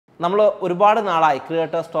നമ്മൾ ഒരുപാട് നാളായി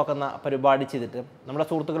ക്രിയേറ്റേഴ്സ് ടോക്ക് എന്ന പരിപാടി ചെയ്തിട്ട് നമ്മുടെ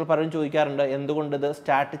സുഹൃത്തുക്കൾ പലരും ചോദിക്കാറുണ്ട് എന്തുകൊണ്ട് ഇത്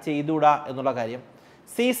സ്റ്റാർട്ട് ചെയ്തുകൂടാ എന്നുള്ള കാര്യം.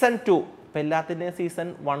 സീസൺ 2 ഇപ്പം എല്ലാത്തിൻ്റെയും സീസൺ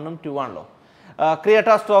 1ഉം 2 ആണല്ലോ.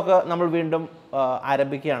 ക്രിയേറ്റേഴ്സ് ടോക്ക് നമ്മൾ വീണ്ടും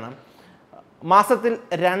ആരംഭിക്കുകയാണ്. മാസത്തിൽ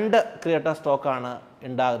 2 ക്രിയേറ്റേഴ്സ് ടോക്കാണ്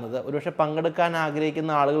ഉണ്ടാകുന്നത്. ഒരുപക്ഷെ പങ്കെടുക്കാൻ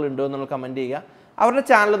ആഗ്രഹിക്കുന്ന ആളുകളുണ്ടോ എന്നുള്ള കമൻറ്റ് ചെയ്യുക. അവരുടെ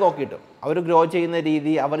ചാനൽ നോക്കിയിട്ട് അവർ ഗ്രോ ചെയ്യുന്ന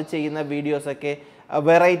രീതി, അവർ ചെയ്യുന്ന വീഡിയോസൊക്കെ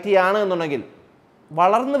വെറൈറ്റി ആണ് എന്നുണ്ടെങ്കിൽ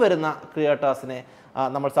വളർന്നു വരുന്ന ക്രിയേറ്റേഴ്സിനെ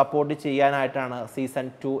നമ്മൾ സപ്പോർട്ട് ചെയ്യാനായിട്ടാണ് സീസൺ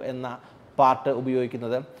 2 എന്ന പാർട്ട്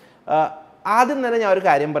ഉപയോഗിക്കുന്നത്. ആദ്യം തന്നെ ഞാൻ ഒരു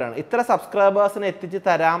കാര്യം പറയണം, ഇത്ര സബ്സ്ക്രൈബേഴ്സിനെ എത്തിച്ച്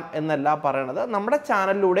തരാം എന്നല്ല പറയണത്. നമ്മുടെ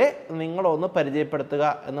ചാനലിലൂടെ നിങ്ങളൊന്ന് പരിചയപ്പെടുത്തുക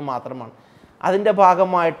എന്ന് മാത്രമാണ്. അതിൻ്റെ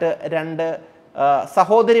ഭാഗമായിട്ട് 2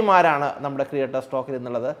 സഹോദരിമാരാണ് നമ്മുടെ ക്രിയേറ്റേഴ്സ് ടോക്കിൽ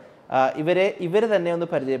എന്നുള്ളത്. ഇവർ തന്നെ ഒന്ന്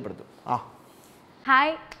പരിചയപ്പെടുത്തും.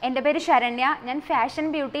 ഹായ്, എൻ്റെ പേര് ശരണ്യ. ഞാൻ fashion,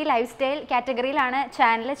 beauty, life style കാറ്റഗറിയിലാണ്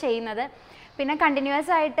channel ചെയ്യുന്നത്. പിന്നെ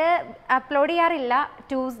കണ്ടിന്യൂസ് ആയിട്ട് അപ്ലോഡ് ചെയ്യാറില്ല.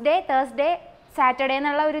 ട്യൂസ്ഡേ, തേഴ്സ്ഡേ, സാറ്റർഡേ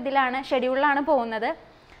എന്നുള്ള ഒരു ഇതിലാണ്, ഷെഡ്യൂളിലാണ് പോകുന്നത്.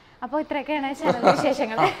 അപ്പോൾ ഇത്രയൊക്കെയാണ് ചാനൽ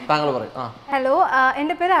വിശേഷങ്ങൾ. ഹലോ,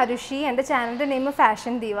 എൻ്റെ പേര് അരുഷി. എൻ്റെ ചാനലിൻ്റെ നെയിം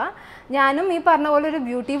ഫാഷൻ ദീവ. ഞാനും ഈ പറഞ്ഞ പോലെ ഒരു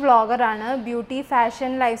beauty വ്ളോഗറാണ്. Beauty,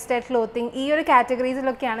 fashion, life style, clothing ഈ ഒരു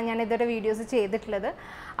കാറ്റഗറീസിലൊക്കെയാണ് ഞാൻ ഇതുവരെ വീഡിയോസ് ചെയ്തിട്ടുള്ളത്.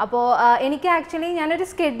 അപ്പോൾ എനിക്ക് ആക്ച്വലി ഞാനൊരു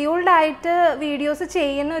സ്കെഡ്യൂൾഡ് ആയിട്ട് വീഡിയോസ്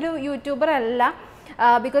ചെയ്യുന്ന ഒരു യൂട്യൂബർ അല്ല.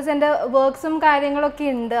 ബിക്കോസ് എൻ്റെ വർക്ക്സും കാര്യങ്ങളൊക്കെ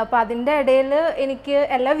ഉണ്ട്. അപ്പോൾ അതിൻ്റെ ഇടയിൽ എനിക്ക്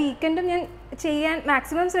എല്ലാ വീക്കെൻഡും ഞാൻ ചെയ്യാൻ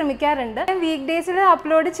മാക്സിമം ശ്രമിക്കാറുണ്ട്. വീക്ക് ഡേയ്സിൽ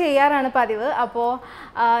അപ്ലോഡ് ചെയ്യാറാണ് പതിവ്. അപ്പോൾ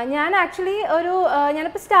ഞാൻ ആക്ച്വലി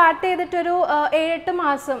ഞാനിപ്പോൾ സ്റ്റാർട്ട് ചെയ്തിട്ടൊരു 7-8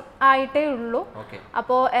 മാസം ആയിട്ടേ ഉള്ളൂ.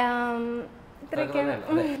 അപ്പോൾ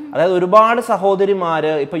അതായത് ഒരുപാട് സഹോദരിമാർ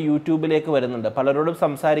ഇപ്പോൾ യൂട്യൂബിലേക്ക് വരുന്നുണ്ട്. പലരോടും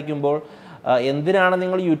സംസാരിക്കുമ്പോൾ എന്തിനാണ്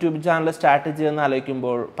നിങ്ങൾ യൂട്യൂബ് ചാനൽ സ്റ്റാർട്ട് ചെയ്യുന്നത്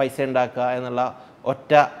ആലോചിക്കുമ്പോൾ പൈസ ഉണ്ടാക്കുക എന്നുള്ള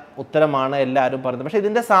ഒറ്റ ഉത്തരമാണ് എല്ലാവരും പറയുന്നത്. പക്ഷേ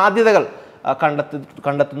ഇതിൻ്റെ സാധ്യതകൾ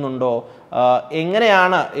കണ്ടെത്തുന്നുണ്ടോ,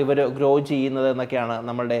 എങ്ങനെയാണ് ഇവർ ഗ്രോ ചെയ്യുന്നത് എന്നൊക്കെയാണ്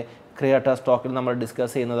നമ്മളുടെ ക്രിയേറ്റേഴ്സ് ടോക്കിൽ നമ്മൾ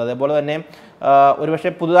ഡിസ്കസ് ചെയ്യുന്നത്. അതേപോലെ തന്നെ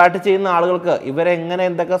ഒരുപക്ഷെ പുതുതായിട്ട് ചെയ്യുന്ന ആളുകൾക്ക് ഇവരെങ്ങനെ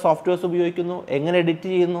എന്തൊക്കെ സോഫ്റ്റ്വെയർസ് ഉപയോഗിക്കുന്നു, എങ്ങനെ എഡിറ്റ്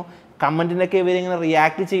ചെയ്യുന്നു, കമൻറ്റിനൊക്കെ ഇവരെങ്ങനെ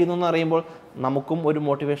റിയാക്ട് ചെയ്യുന്നു എന്ന് അറിയുമ്പോൾ നമുക്കും ഒരു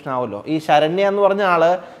മോട്ടിവേഷൻ ആവുമല്ലോ. ഈ ശരണ്യ എന്ന് പറഞ്ഞ ആൾ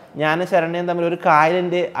ഞാൻ ശരണ്യയും തമ്മിൽ ഒരു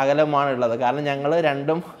കായലിൻ്റെ അകലമാണ് ഉള്ളത്. കാരണം ഞങ്ങൾ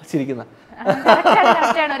രണ്ടും ചിരിക്കുന്ന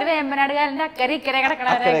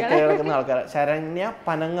കിടക്കുന്ന ആൾക്കാർ. ശരണ്യ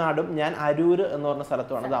പനങ്ങാടും ഞാൻ അരൂര് എന്ന് പറഞ്ഞ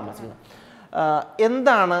സ്ഥലത്തുമാണ് താമസിക്കുന്നത്.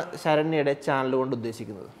 എന്താണ് ശരണ്യയുടെ ചാനൽ കൊണ്ട്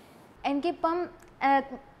ഉദ്ദേശിക്കുന്നത്? എനിക്കിപ്പം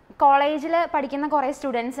കോളേജിൽ പഠിക്കുന്ന കുറേ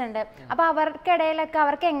സ്റ്റുഡൻസ് ഉണ്ട്. അപ്പോൾ അവർക്കിടയിലൊക്കെ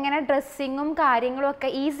അവർക്ക് എങ്ങനെ ഡ്രസ്സിങ്ങും കാര്യങ്ങളും ഒക്കെ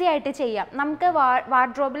ഈസി ആയിട്ട് ചെയ്യാം. നമുക്ക്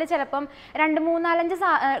വാർഡ്രോബിൽ ചിലപ്പം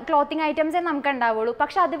 2-3-4-5 ക്ലോത്തിങ് ഐറ്റംസേ നമുക്ക് ഉണ്ടാവുള്ളൂ.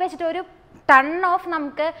 പക്ഷെ അത് വെച്ചിട്ട് ഒരു ടൺ ഓഫ്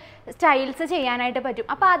നമുക്ക് സ്റ്റൈൽസ് ചെയ്യാനായിട്ട് പറ്റും.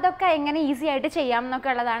 അപ്പോൾ അതൊക്കെ എങ്ങനെ ഈസി ആയിട്ട് ചെയ്യാം എന്നൊക്കെ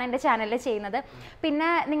ഉള്ളതാണ് എൻ്റെ ചാനലിൽ ചെയ്യുന്നത്. പിന്നെ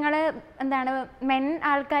നിങ്ങൾ മെൻ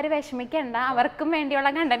ആൾക്കാർ വിഷമിക്കേണ്ട, അവർക്കും വേണ്ടിയുള്ള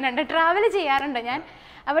കണ്ടന്റ് ഉണ്ട്. ട്രാവൽ ചെയ്യാറുണ്ട് ഞാൻ,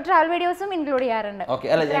 അപ്പോൾ ട്രാവൽ വീഡിയോസും ഇൻക്ലൂഡ് ചെയ്യാറുണ്ട്.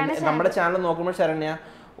 നമ്മുടെ ചാനൽ നോക്കുമ്പോൾ ശരണ്യ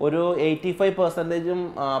ഒരു 85%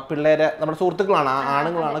 പിള്ളേരെ നമ്മുടെ സുഹൃത്തുക്കളാണ്,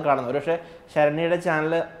 ആണുങ്ങളാണ് കാണുന്നത്. പക്ഷേ ശരണ്യയുടെ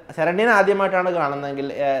ചാനൽ, ശരണ്യനെ ആദ്യമായിട്ടാണ് കാണുന്നതെങ്കിൽ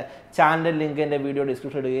ചാനൽ ലിങ്ക് എൻ്റെ വീഡിയോ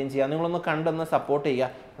ഡിസ്ക്രിപ്ഷൻ ഇടുകയും ചെയ്യാം. നിങ്ങളൊന്ന് കണ്ടൊന്ന് സപ്പോർട്ട് ചെയ്യുക.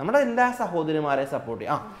 നമ്മുടെ എല്ലാ സഹോദരിമാരെയും സപ്പോർട്ട്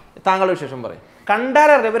ചെയ്യുക. താങ്കളുടെ വിശേഷം പറയും.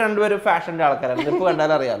 കണ്ടാലറിയാം, ഇവർ രണ്ടുപേരും ഫാഷൻ്റെ ആൾക്കാരാണ്. ഇപ്പോൾ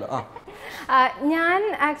കണ്ടാലറിയാലോ. ഞാൻ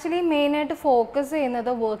ആക്ച്വലി മെയിനായിട്ട് ഫോക്കസ്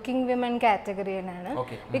ചെയ്യുന്നത് വർക്കിംഗ് വിമൻ കാറ്റഗറിയിലാണ്.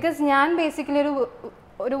 ബിക്കോസ് ഞാൻ ബേസിക്കലി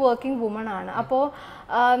ഒരു വർക്കിംഗ് വുമൺ ആണ്. അപ്പോൾ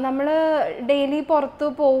നമ്മൾ ഡെയിലി പുറത്ത്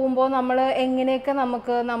പോകുമ്പോൾ നമ്മൾ എങ്ങനെയൊക്കെ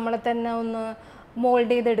നമുക്ക് നമ്മളെ തന്നെ ഒന്ന്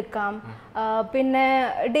മോൾഡ് ചെയ്തെടുക്കാം. പിന്നെ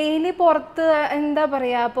ഡെയിലി പുറത്ത് എന്താ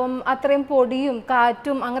പറയുക, അപ്പം അത്രയും പൊടിയും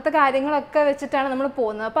കാറ്റും അങ്ങനത്തെ കാര്യങ്ങളൊക്കെ വെച്ചിട്ടാണ് നമ്മൾ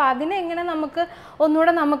പോകുന്നത്. അപ്പോൾ അതിനെങ്ങനെ നമുക്ക്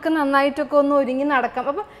ഒന്നുകൂടെ നമുക്ക് നന്നായിട്ടൊക്കെ ഒന്ന് ഒരുങ്ങി നടക്കാം.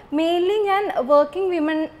 അപ്പം മെയിൻലി ഞാൻ വർക്കിംഗ്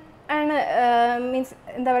വിമൻ ആണ്. മീൻസ്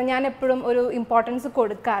എന്താ പറയുക, ഞാൻ എപ്പോഴും ഒരു ഇമ്പോർട്ടൻസ്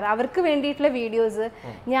കൊടുക്കാറ് അവർക്ക് വേണ്ടിയിട്ടുള്ള വീഡിയോസ്.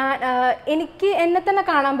 എനിക്ക് എന്നെ തന്നെ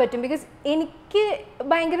കാണാൻ പറ്റും. ബിക്കോസ് എനിക്ക്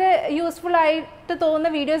ഭയങ്കര യൂസ്ഫുൾ ആയിട്ട് തോന്നുന്ന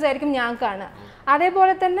വീഡിയോസ് ആയിരിക്കും ഞാൻ കാണുക.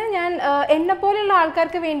 അതേപോലെ തന്നെ ഞാൻ എന്നെപ്പോലെയുള്ള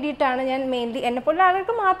ആൾക്കാർക്ക് വേണ്ടിയിട്ടാണ് ഞാൻ മെയിൻലി, എന്നെപ്പോലുള്ള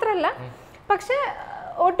ആൾക്കാർക്ക് മാത്രമല്ല, പക്ഷേ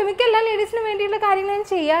ഒട്ടുമിക്ക എല്ലാ ലേഡീസിനും വേണ്ടിയുള്ള കാര്യങ്ങൾ ഞാൻ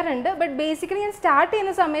ചെയ്യാറുണ്ട്. ബട്ട് ബേസിക്കലി ഞാൻ സ്റ്റാർട്ട്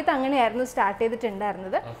ചെയ്യുന്ന സമയത്ത് അങ്ങനെയായിരുന്നു സ്റ്റാർട്ട്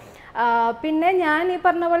ചെയ്തിട്ടുണ്ടായിരുന്നത്. പിന്നെ ഞാൻ ഈ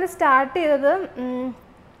പറഞ്ഞ പോലെ സ്റ്റാർട്ട് ചെയ്തത്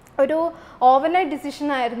ഒരു ഓവർനൈറ്റ് ഡിസിഷൻ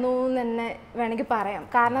ആയിരുന്നു എന്ന് തന്നെ വേണമെങ്കിൽ പറയാം.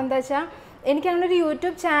 കാരണം എന്താ വെച്ചാൽ എനിക്ക് അങ്ങനെ ഒരു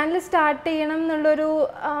യൂട്യൂബ് ചാനൽ സ്റ്റാർട്ട് ചെയ്യണം എന്നുള്ളൊരു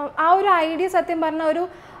ആ ഒരു ഐഡിയ സത്യം പറഞ്ഞ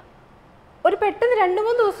ഒരു പെട്ടെന്ന്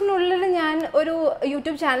 2-3 ദിവസത്തിനുള്ളിൽ ഞാൻ ഒരു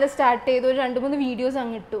യൂട്യൂബ് ചാനൽ സ്റ്റാർട്ട് ചെയ്തു, ഒരു 2-3 വീഡിയോസ്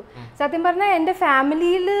അങ്ങിട്ടു. സത്യം പറഞ്ഞാൽ എൻ്റെ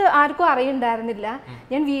ഫാമിലിയിൽ ആർക്കും അറിയണ്ടായിരുന്നില്ല.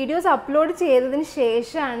 ഞാൻ വീഡിയോസ് അപ്ലോഡ് ചെയ്തതിന്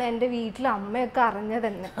ശേഷമാണ് എൻ്റെ വീട്ടിൽ അമ്മയൊക്കെ അറിഞ്ഞത്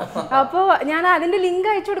തന്നെ. അപ്പോൾ ഞാൻ അതിൻ്റെ ലിങ്ക്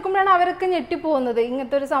അയച്ചു കൊടുക്കുമ്പോഴാണ് അവരൊക്കെ ഞെട്ടിപ്പോകുന്നത്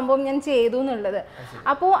ഇങ്ങനത്തെ ഒരു സംഭവം ഞാൻ ചെയ്തു എന്നുള്ളത്.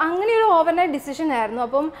 അപ്പോൾ അങ്ങനെ ഒരു ഓവർനൈറ്റ് ഡിസിഷൻ ആയിരുന്നു.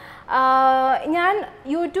 അപ്പം ഞാൻ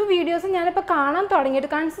യൂട്യൂബ് വീഡിയോസ് ഞാനിപ്പോൾ കാണാൻ തുടങ്ങിയിട്ട്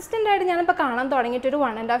കൺസിസ്റ്റൻ്റ് ആയിട്ട് ഞാനിപ്പോൾ കാണാൻ തുടങ്ങിയിട്ട് ഒരു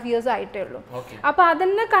 1.5 years ആയിട്ടേ ഉള്ളൂ. അപ്പോൾ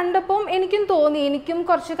അതിനെ കണ്ടപ്പം എനിക്കും തോന്നി എനിക്കും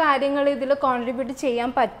കുറച്ച് കാര്യങ്ങൾ ഇതിൽ കോൺട്രിബ്യൂട്ട് ചെയ്യാൻ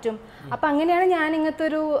പറ്റും. അപ്പം അങ്ങനെയാണ് ഞാൻ ഇങ്ങനത്തെ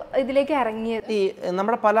ഒരു ഇതിലേക്ക് ഇറങ്ങിയത്. ഈ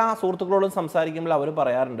നമ്മുടെ പല സുഹൃത്തുക്കളോടും സംസാരിക്കുമ്പോൾ അവർ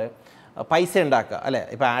പറയാറുണ്ട് പൈസ ഉണ്ടാക്കുക അല്ലേ.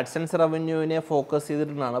 ഇപ്പോൾ ആഡ്സൻസ് റവന്യൂവിനെ ഫോക്കസ്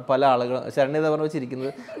ചെയ്തിട്ടാണ് പല ആളുകളും, ശരണ്യ പറഞ്ഞ്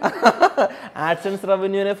വെച്ചിരിക്കുന്നത് ആഡ്സൻസ്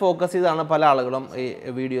റവന്യൂവിനെ ഫോക്കസ് ചെയ്താണ് പല ആളുകളും ഈ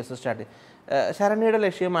വീഡിയോസ് സ്റ്റാർട്ട് ചെയ്ത്. ശരണ്യയുടെ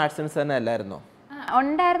ലക്ഷ്യം ആഡ്സൻസ് തന്നെ അല്ലായിരുന്നോ?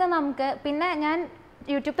 ഉണ്ടായിരുന്നു നമുക്ക്. പിന്നെ ഞാൻ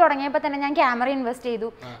യൂട്യൂബ് തുടങ്ങിയപ്പോൾ തന്നെ ഞാൻ ക്യാമറ ഇൻവെസ്റ്റ് ചെയ്തു,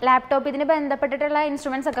 ലാപ്ടോപ്പ് ഇതിന് ബന്ധപ്പെട്ടിട്ടുള്ള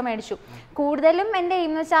ഇൻസ്ട്രുമെന്റ്സ് ഒക്കെ മേടിച്ചു. കൂടുതലും എൻ്റെ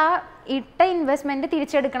എയിം എന്ന് വെച്ചാൽ ഇട്ട ഇൻവെസ്റ്റ്മെന്റ്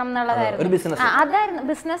തിരിച്ചെടുക്കണം എന്നുള്ളതായിരുന്നു. അതായിരുന്നു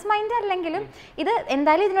ബിസിനസ് മൈൻഡ്. അല്ലെങ്കിലും ഇത്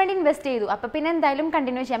എന്തായാലും ഇതിനുവേണ്ടി ഇൻവെസ്റ്റ് ചെയ്തു, അപ്പൊ പിന്നെ എന്തായാലും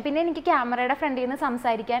കണ്ടിന്യൂ ചെയ്യാം. പിന്നെ എനിക്ക് ക്യാമറയുടെ ഫ്രണ്ടിൽ നിന്ന്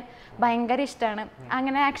സംസാരിക്കാൻ ഭയങ്കര ഇഷ്ടമാണ്.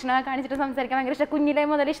 അങ്ങനെ ആക്ഷനൊക്കെ കാണിച്ചിട്ട് സംസാരിക്കാൻ ഭയങ്കര ഇഷ്ടം. കുഞ്ഞിലെ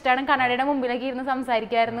മുതൽ ഇഷ്ടമാണ്. കണ്ണടയുടെ മുമ്പിലേക്ക് ഇരുന്ന്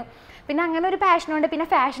സംസാരിക്കുമായിരുന്നു. പിന്നെ അങ്ങനെ ഒരു പാഷനുണ്ട്. പിന്നെ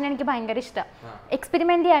ഫാഷൻ എനിക്ക് ഭയങ്കര ഇഷ്ടം,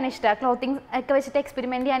 എക്സ്പെരിമെന്റ് ചെയ്യാൻ ഇഷ്ടം, ക്ലോത്തിങ് ഒക്കെ വെച്ചിട്ട്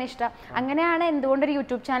എക്സ്പെരിമെന്റ് ചെയ്യാൻ ഇഷ്ടം. അങ്ങനെയാണ് എന്തുകൊണ്ട് ഒരു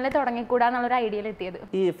യൂട്യൂബ് ചാനൽ തുടങ്ങിക്കൂടാ എന്നുള്ളൊരു ഐഡിയയിൽ എത്തിയത്.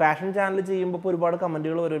 ഈ ഫാഷൻ ചാനൽ ചെയ്യുമ്പോൾ ഒരുപാട്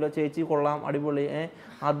കമന്റുകൾ വരുമല്ലോ, ചേച്ചി കൊള്ളാം, അടിപൊളി,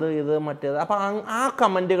 അത് ഇത് മറ്റേത്. അപ്പൊ ആ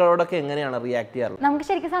കമന്റുകളോടൊക്കെ എങ്ങനെയാണ് റിയാക്ട് ചെയ്യാറ്? നമുക്ക്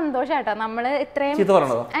ശരിക്കും സന്തോഷാട്ടോ. നമ്മള് ഇത്രയും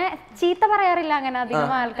ചീത്ത പറയാറില്ല അങ്ങനെ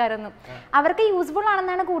അധികം ആൾക്കാരൊന്നും. അവർക്ക് യൂസ്ഫുൾ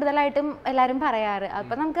ആണെന്നാണ് കൂടുതലായിട്ടും എല്ലാരും പറയാറ്.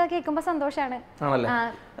 അപ്പൊ നമുക്ക് കേൾക്കുമ്പോ സന്തോഷാണ്. ആണല്ലേ.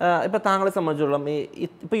 ഇപ്പൊ താങ്കളെ സംബന്ധിച്ചോളം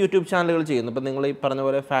ഇപ്പൊ യൂട്യൂബ് ചാനലുകൾ ചെയ്യുന്നു, ഇപ്പൊ നിങ്ങൾ ഈ പറഞ്ഞ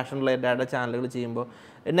പോലെ ഫാഷൻ റിലേറ്റഡ് ചാനലുകൾ ചെയ്യുമ്പോൾ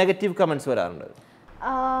നെഗറ്റീവ് കമന്റ്സ് വരാറുണ്ട്?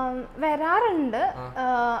 വരാറുണ്ട്.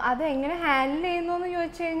 അത് എങ്ങനെ ഹാൻഡിൽ ചെയ്യുന്നു എന്ന്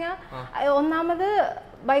ചോദിച്ചു കഴിഞ്ഞാൽ, ഒന്നാമത്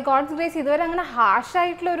ബൈ ഗോഡ്സ് ഗ്രേസ് ഇതുവരെ അങ്ങനെ ഹാഷ്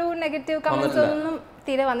ആയിട്ടുള്ള ഒരു നെഗറ്റീവ് കമന്റ്സ് ഒന്നും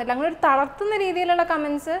തീരെ വന്നിട്ടില്ല. അങ്ങനെ ഒരു തളർത്തുന്ന രീതിയിലുള്ള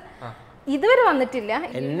കമന്റ്സ് ഇതുവരെ വന്നിട്ടില്ല.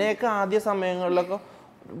 എന്നെയൊക്കെ ആദ്യ സമയങ്ങളിലൊക്കെ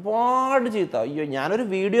ഒരുപാട് ചീത്ത, അയ്യോ ഞാനൊരു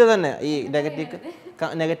വീഡിയോ തന്നെ ഈ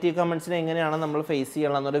നെഗറ്റീവ് കമന്റ്സിനെ എങ്ങനെയാണ് നമ്മൾ ഫേസ്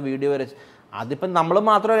ചെയ്യണം എന്നൊരു വീഡിയോ വരെ. അതിപ്പം നമ്മൾ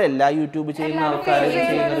മാത്രമല്ല, എല്ലാ യൂട്യൂബ് ചെയ്യുന്ന ആൾക്കാരും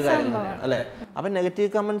ചെയ്യുന്ന ഒരു കാര്യം തന്നെയാണ് അല്ലേ. അപ്പൊ നെഗറ്റീവ്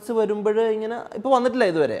കമന്റ്സ് വരുമ്പോൾ ഇങ്ങനെ ഇപ്പൊ വന്നിട്ടില്ല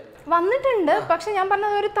ഇതുവരെ? വന്നിട്ടുണ്ട്, പക്ഷെ ഞാൻ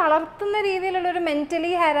പറഞ്ഞത് ഒരു തളർത്തുന്ന രീതിയിലുള്ള ഒരു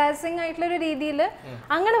മെന്റലി ഹരാസിംഗ് ആയിട്ടുള്ള ഒരു രീതിയിൽ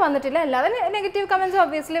അങ്ങനെ വന്നിട്ടില്ല. അല്ലാതെ നെഗറ്റീവ് കമന്റ്സ്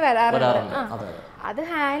ഒബ്വിയസ്ലി വരാറുണ്ട്. അത്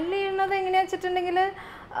ഹാൻഡിൽ ചെയ്യുന്നത് എങ്ങനെയാ വെച്ചിട്ടുണ്ടെങ്കിൽ,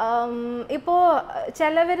 ഇപ്പോൾ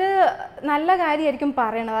ചിലവർ നല്ല കാര്യമായിരിക്കും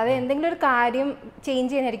പറയണത്, അതായത് എന്തെങ്കിലും ഒരു കാര്യം ചേഞ്ച്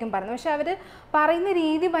ചെയ്യാനായിരിക്കും പറയുന്നത്, പക്ഷെ അവർ പറയുന്ന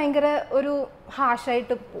രീതി ഭയങ്കര ഒരു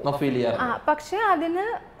ഹാഷായിട്ട് പോകും. പക്ഷെ അതിന്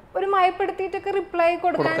ഒരു മയപ്പെടുത്തിയിട്ടൊക്കെ റിപ്ലൈ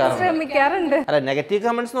കൊടുക്കാൻ ശ്രമിക്കാറുണ്ട്. അല്ല, നെഗറ്റീവ്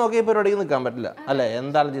കമന്റ്സ് നോക്കി പരിപാടിക്ക് നിൽക്കാൻ പറ്റില്ല അല്ലേ,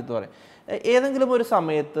 എന്താണ് ചീത്ത പറയും. ഏതെങ്കിലും ഒരു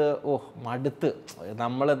സമയത്ത് മടുത്ത്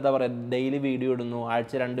നമ്മൾ എന്താ പറയുക, ഡെയിലി വീഡിയോ ഇടുന്നു,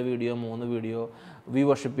 ആഴ്ച 2 വീഡിയോ 3 വീഡിയോ,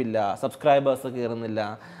 വ്യൂവർഷിപ്പ് ഇല്ല, സബ്സ്ക്രൈബേഴ്സ് കയറുന്നില്ല,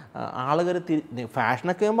 ആളുകൾ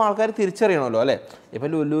ഫാഷനൊക്കെ ആകുമ്പോൾ ആൾക്കാർ തിരിച്ചറിയണമല്ലോ അല്ലേ. ഇപ്പം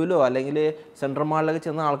ലുലുവിലോ അല്ലെങ്കിൽ സെൻട്രൽ മാളിലൊക്കെ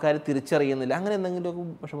ചെന്ന ആൾക്കാർ തിരിച്ചറിയുന്നില്ല, അങ്ങനെ എന്തെങ്കിലുമൊക്കെ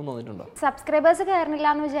വിഷമം തോന്നിയിട്ടുണ്ടോ? സബ്സ്ക്രൈബേഴ്സ് കയറുന്നില്ല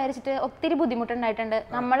എന്ന് വിചാരിച്ചിട്ട് ഒത്തിരി ബുദ്ധിമുട്ടുണ്ടായിട്ടുണ്ട്.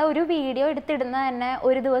 നമ്മൾ ഒരു വീഡിയോ എടുത്തിടുന്ന തന്നെ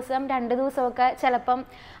 1 ദിവസം 2 ദിവസമൊക്കെ ചിലപ്പം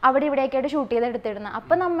അവിടെ ഇവിടെയൊക്കെയായിട്ട് ഷൂട്ട് ചെയ്ത് എടുത്തിടുന്ന.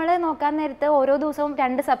 അപ്പം നമ്മൾ നോക്കാൻ നേരത്ത് ഓരോ ദിവസവും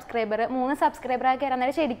 2 സബ്സ്ക്രൈബർ 3 സബ്സ്ക്രൈബറൊക്കെ കയറാൻ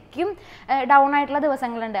നേരം ശരിക്കും ഡൗൺ ആയിട്ടുള്ള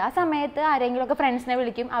ദിവസങ്ങളുണ്ട്. ആ സമയത്ത് ആരെങ്കിലുമൊക്കെ ഫ്രണ്ട്സിനെ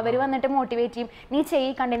വിളിക്കും, അവർ വന്നിട്ട് മോട്ടിവേറ്റ് ചെയ്യും, നീ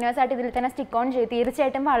ചെയ്യ്, കണ്ടിന്യൂസ് ആയിട്ട് ഇതിൽ തന്നെ സ്റ്റിക്ക് ഓൺ ചെയ്യും,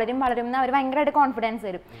 തീർച്ചയായിട്ടും വളരും എന്ന് അവർ ഭയങ്കരമായിട്ട് കോൺഫിഡൻസ്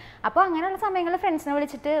തരും. അപ്പോൾ അങ്ങനെയുള്ള സമയങ്ങളിൽ ഫ്രണ്ട്സിനെ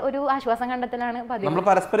വിളിച്ചിട്ട് ഒരു ആശ്വാസം കണ്ടെത്തലാണ് പതിവ്.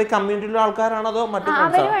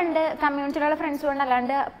 അവരുണ്ട്, കമ്മ്യൂണിറ്റിയിലുള്ള ഫ്രണ്ട്സും ഉണ്ട്,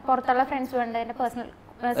 അല്ലാണ്ട് പുറത്തുള്ള ഫ്രണ്ട്സും ഉണ്ട്, എൻ്റെ പേഴ്സണൽ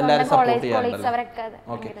കോളേജ് അവരൊക്കെ.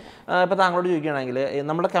 ഇപ്പോൾ താങ്കളോട് ചോദിക്കുകയാണെങ്കിൽ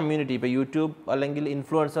നമ്മുടെ കമ്മ്യൂണിറ്റി, ഇപ്പോൾ യൂട്യൂബ് അല്ലെങ്കിൽ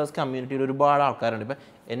ഇൻഫ്ലുവൻസേഴ്സ് കമ്മ്യൂണിറ്റിയിൽ ഒരുപാട് ആൾക്കാരുണ്ട്. ഇപ്പോൾ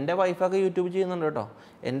എൻ്റെ വൈഫൊക്കെ യൂട്യൂബ് ചെയ്യുന്നുണ്ട് കേട്ടോ.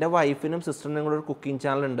 എൻ്റെ വൈഫിനും സിസ്റ്ററിനും കൂടെ ഒരു കുക്കിംഗ്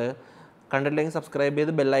ചാനലുണ്ട്. കണ്ടില്ലെങ്കിൽ സബ്സ്ക്രൈബ്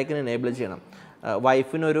ചെയ്ത് ബെല്ലൈക്കൻ എനേബിൾ ചെയ്യണം.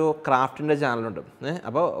 വൈഫിനൊരു ക്രാഫ്റ്റിൻ്റെ ചാനലുണ്ട്.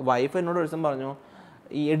 അപ്പോൾ വൈഫ് എന്നോട് ഒരു ദിവസം പറഞ്ഞു,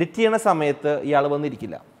 ഈ എഡിറ്റ് ചെയ്യണ സമയത്ത് ഇയാൾ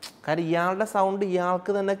വന്നിരിക്കില്ല, കാരണം ഇയാളുടെ സൗണ്ട്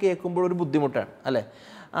ഇയാൾക്ക് തന്നെ കേൾക്കുമ്പോൾ ഒരു ബുദ്ധിമുട്ടാണ് അല്ലേ.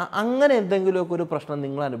 അങ്ങനെ എന്തെങ്കിലുമൊക്കെ ഒരു പ്രശ്നം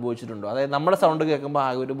നിങ്ങൾ അനുഭവിച്ചിട്ടുണ്ടോ? അതായത് നമ്മുടെ സൗണ്ട് കേൾക്കുമ്പോൾ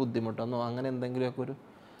ആകെ ഒരു ബുദ്ധിമുട്ടെന്നോ അങ്ങനെ എന്തെങ്കിലുമൊക്കെ ഒരു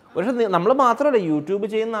പക്ഷേ നമ്മൾ മാത്രമല്ല, യൂട്യൂബ്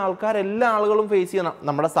ചെയ്യുന്ന ആൾക്കാരെല്ലാ ആളുകളും ഫേസ് ചെയ്യണം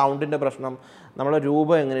നമ്മുടെ സൗണ്ടിൻ്റെ പ്രശ്നം, നമ്മുടെ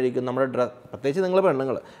രൂപം എങ്ങനെ ഇരിക്കും, നമ്മുടെ പ്രത്യേകിച്ച് നിങ്ങൾ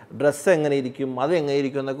പെണ്ണുങ്ങൾ ഡ്രസ്സ് എങ്ങനെ ഇരിക്കും, അത് എങ്ങനെ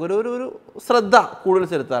ഇരിക്കും എന്നൊക്കെ ഒരു ശ്രദ്ധ കൂടുതൽ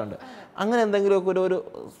ചെലുത്താറുണ്ട്. അങ്ങനെ എന്തെങ്കിലുമൊക്കെ ഒരു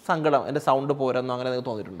സങ്കടം, എൻ്റെ സൗണ്ട് പോരെന്നോ അങ്ങനെ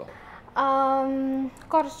എന്തെങ്കിലും തോന്നിയിട്ടുണ്ടോ?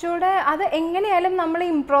 കുറച്ചുകൂടെ അത് എങ്ങനെയായാലും നമ്മൾ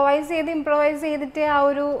ഇംപ്രൊവൈസ് ചെയ്തിട്ട് ആ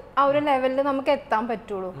ഒരു ലെവലിൽ നമുക്ക് എത്താൻ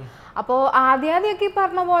പറ്റുള്ളൂ. അപ്പോൾ ആദ്യമൊക്കെ ഈ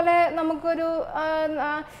പറഞ്ഞ പോലെ നമുക്കൊരു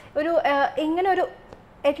ഇങ്ങനെ ഒരു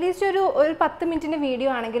അറ്റ്ലീസ്റ്റ് ഒരു 10 മിനിറ്റിൻ്റെ വീഡിയോ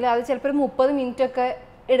ആണെങ്കിൽ അത് ചിലപ്പോൾ ഒരു 30 മിനിറ്റ് ഒക്കെ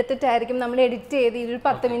എടുത്തിട്ടായിരിക്കും നമ്മൾ എഡിറ്റ് ചെയ്ത്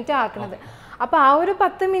 10 മിനിറ്റ് ആക്കുന്നത്. അപ്പോൾ ആ ഒരു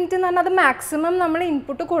 10 മിനിറ്റ് എന്ന് പറഞ്ഞാൽ അത് മാക്സിമം നമ്മൾ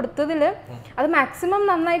ഇൻപുട്ട് കൊടുത്തതിൽ അത് മാക്സിമം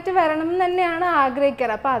നന്നായിട്ട് വരണം എന്ന് തന്നെയാണ്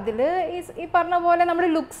ആഗ്രഹിക്കാറ്. അപ്പോൾ അതിൽ ഈ പറഞ്ഞ പോലെ നമ്മുടെ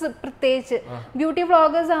ലുക്സ്, പ്രത്യേകിച്ച് ബ്യൂട്ടി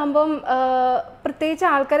വ്ളോഗേഴ്സ് ആകുമ്പം പ്രത്യേകിച്ച്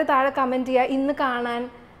ആൾക്കാർ താഴെ കമൻറ്റ് ചെയ്യുക ഇന്ന് കാണാൻ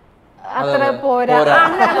അത്ര പോരാ,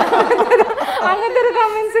 അങ്ങനത്തെ ഒരു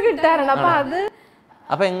കമന്റ്സ് കിട്ടാറുണ്ട്. അപ്പൊ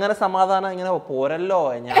അപ്പൊ എങ്ങനെ സമാധാനം ഇങ്ങനെ പോരല്ലോ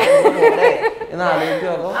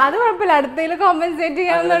അത് കുഴപ്പമില്ല, അടുത്തതിൽ കോമ്പൻസേറ്റ്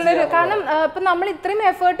ചെയ്യാന്നുള്ളൊരു, കാരണം ഇപ്പൊ നമ്മൾ ഇത്രയും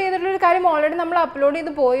എഫേർട്ട് ചെയ്തിട്ടുള്ള ഒരു കാര്യം ഓൾറെഡി നമ്മൾ അപ്ലോഡ്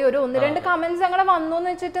ചെയ്ത് പോയി, ഒരു 1-2 കമന്റ്സ് അങ്ങനെ വന്നു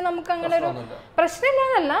എന്ന് വെച്ചിട്ട് നമുക്ക് അങ്ങനെ ഒരു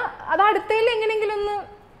പ്രശ്നമില്ലാന്നല്ല, അത് അടുത്തതിൽ എങ്ങനെയെങ്കിലും ഒന്ന്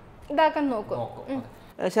ഇതാക്കാൻ നോക്കും.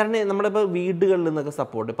 ശരണി, നമ്മളിപ്പോൾ വീടുകളിൽ നിന്നൊക്കെ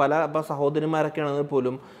സപ്പോർട്ട് പല ഇപ്പോൾ സഹോദരിമാരൊക്കെ ആണെങ്കിൽ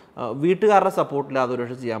പോലും വീട്ടുകാരുടെ സപ്പോർട്ടില്ലാതെ ഒരു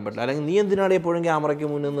പക്ഷേ ചെയ്യാൻ പറ്റില്ല, അല്ലെങ്കിൽ നീ എന്തിനാണ് എപ്പോഴും ക്യാമറയ്ക്ക്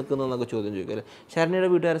മുന്നിൽ നിൽക്കുന്നതെന്നൊക്കെ ചോദ്യം ചോദിക്കല്ലേ. ശരണ്യയുടെ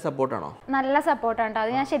വീട്ടുകാരെ സപ്പോർട്ടാണോ? നല്ല സപ്പോർട്ടാണ്. അത്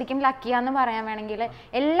ഞാൻ ശരിക്കും ലക്കിയാന്ന് പറയാൻ വേണമെങ്കിൽ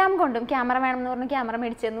എല്ലാം കൊണ്ടും ക്യാമറ വേണമെന്ന് പറഞ്ഞ് ക്യാമറ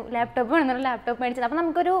മേടിച്ചു തന്നു, ലാപ്ടോപ്പ് വേണമെന്ന് ലാപ്ടോപ്പ് മേടിച്ചു. അപ്പോൾ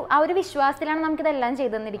നമുക്കൊരു ആ ഒരു വിശ്വാസത്തിലാണ് നമുക്കിതെല്ലാം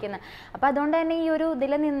ചെയ്തു തന്നിരിക്കുന്നത്. അപ്പോൾ അതുകൊണ്ട് തന്നെ ഈ ഒരു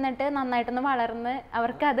ഇതിൽ നിന്നിട്ട് നന്നായിട്ടൊന്ന് വളർന്ന്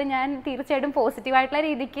അവർക്ക് അത് ഞാൻ തീർച്ചയായിട്ടും പോസിറ്റീവായിട്ടുള്ള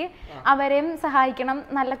രീതിക്ക് അവരെയും സഹായിക്കണം,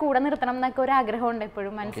 നല്ല കൂടെ നിർത്തണം എന്നൊക്കെ ഒരു ആഗ്രഹമുണ്ട്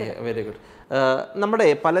എപ്പോഴും മനസ്സിൽ. Very good. നമ്മുടെ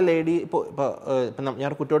പല ലേഡി ഇപ്പോൾ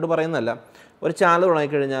ഞാൻ കുറ്റോട്ട് പറയുന്നതല്ല, ഒരു ചാനൽ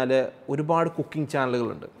തുടങ്ങിക്കഴിഞ്ഞാൽ ഒരുപാട് കുക്കിംഗ്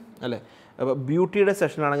ചാനലുകളുണ്ട് അല്ലേ. അപ്പോൾ ബ്യൂട്ടിയുടെ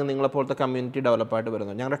സെഷൻ ആണെങ്കിൽ നിങ്ങളെപ്പോലത്തെ കമ്മ്യൂണിറ്റി ഡെവലപ്പായിട്ട്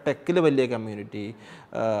വരുന്നു, ഞങ്ങളുടെ ടെക്കിൽ വലിയ കമ്മ്യൂണിറ്റി.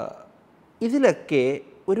 ഇതിലൊക്കെ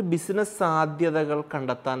ഒരു ബിസിനസ് സാധ്യതകൾ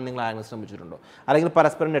കണ്ടെത്താൻ നിങ്ങൾ ആരെങ്കിലും ശ്രമിച്ചിട്ടുണ്ടോ? അല്ലെങ്കിൽ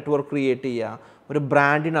പരസ്പരം നെറ്റ്വർക്ക് ക്രിയേറ്റ് ചെയ്യുക, ഒരു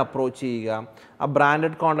ബ്രാൻഡിനെ അപ്രോച്ച് ചെയ്യുക, ആ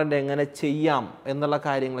ബ്രാൻഡഡ് കോണ്ടന്റ് എങ്ങനെ ചെയ്യാം എന്നുള്ള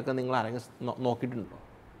കാര്യങ്ങളൊക്കെ നിങ്ങൾ ആരെങ്കിലും നോക്കിയിട്ടുണ്ടോ?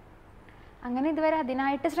 അങ്ങനെ ഇതുവരെ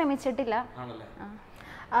അതിനായിട്ട് ശ്രമിച്ചിട്ടില്ല.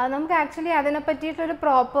 നമുക്ക് ആക്ച്വലി അതിനെ പറ്റിയിട്ടൊരു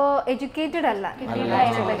പ്രോപ്പർ എഡ്യൂക്കേറ്റഡ് അല്ല,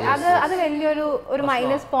 അത് വലിയൊരു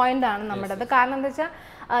മൈനസ് പോയിന്റ് ആണ് നമ്മുടേത്. കാരണം എന്താ വെച്ചാൽ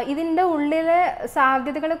ഇതിന്റെ ഉള്ളിലെ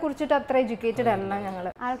സാധ്യതകളെ കുറിച്ചിട്ട് അത്ര എഡ്യൂക്കേറ്റഡ് അല്ല ഞങ്ങൾ.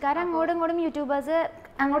 ആൾക്കാർ അങ്ങോട്ടും ഇങ്ങോട്ടും യൂട്യൂബേഴ്സ്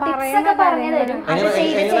അങ്ങനത്തെ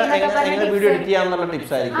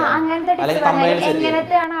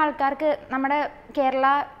എങ്ങനത്തെയാണ് ആൾക്കാർക്ക് നമ്മുടെ കേരള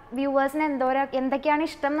വ്യൂവേഴ്സിന് എന്തൊക്കെയാണ്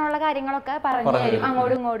ഇഷ്ടം എന്നുള്ള കാര്യങ്ങളൊക്കെ പറഞ്ഞു തരും.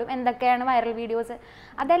 അങ്ങോട്ടും ഇങ്ങോട്ടും എന്തൊക്കെയാണ് വൈറൽ വീഡിയോസ്,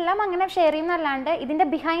 അതെല്ലാം അങ്ങനെ ഷെയർ ചെയ്യുന്നല്ലാണ്ട് ഇതിന്റെ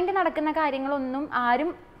ബിഹൈൻഡ് നടക്കുന്ന കാര്യങ്ങളൊന്നും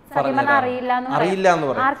ആരും അറിയില്ല എന്ന്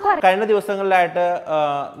പറയും. കഴിഞ്ഞ ദിവസങ്ങളിലായിട്ട്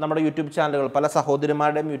നമ്മുടെ യൂട്യൂബ് ചാനലുകൾ, പല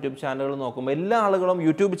സഹോദരിമാരുടെയും യൂട്യൂബ് ചാനലുകൾ നോക്കുമ്പോൾ എല്ലാ ആളുകളും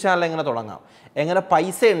യൂട്യൂബ് ചാനൽ എങ്ങനെ തുടങ്ങാം, എങ്ങനെ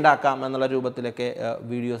പൈസ ഉണ്ടാക്കാം എന്നുള്ള രൂപത്തിലൊക്കെ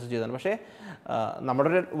വീഡിയോസ് ചെയ്തതാണ്. പക്ഷേ നമ്മുടെ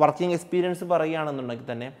ഒരു വർക്കിംഗ് എക്സ്പീരിയൻസ് പറയുകയാണെന്നുണ്ടെങ്കിൽ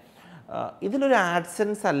തന്നെ ഇതിലൊരു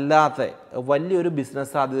ആഡ്സെൻസ് അല്ലാത്ത വലിയൊരു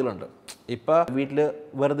ബിസിനസ് സാധ്യതകളുണ്ട്. ഇപ്പോൾ വീട്ടിൽ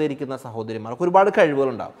വെറുതെ ഇരിക്കുന്ന സഹോദരിമാർക്ക് ഒരുപാട്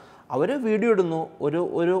കഴിവുകളുണ്ടാകും. അവർ വീഡിയോ ഇടുന്നു,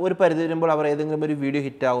 ഒരു പരിധി വരുമ്പോൾ അവർ ഏതെങ്കിലും ഒരു വീഡിയോ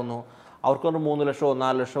ഹിറ്റാകുന്നു, അവർക്കൊരു 3 ലക്ഷമോ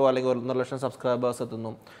 4 ലക്ഷമോ അല്ലെങ്കിൽ 1.5 ലക്ഷം സബ്സ്ക്രൈബേഴ്സ്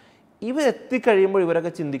എത്തുന്നു. ഇവരെത്തിക്കഴിയുമ്പോൾ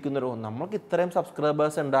ഇവരൊക്കെ ചിന്തിക്കുന്നൊരു നമ്മൾക്ക് ഇത്രയും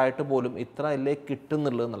സബ്സ്ക്രൈബേഴ്സ് ഉണ്ടായിട്ട് പോലും ഇത്ര അല്ലേ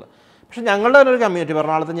കിട്ടുന്നുള്ളൂ എന്നുള്ളത്. പക്ഷെ ഞങ്ങളുടെ ഒരു കമ്മ്യൂണിറ്റി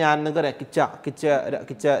എറണാകുളത്ത് ഞാൻ നിങ്ങൾക്കറിയാം,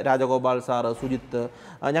 കിച്ച രാജഗോപാൽ സാറ്, സുജിത്ത്,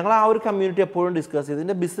 ഞങ്ങൾ ആ ഒരു കമ്മ്യൂണിറ്റി എപ്പോഴും ഡിസ്കസ് ചെയ്ത്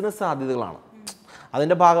ഇതിൻ്റെ ബിസിനസ് സാധ്യതകളാണ്.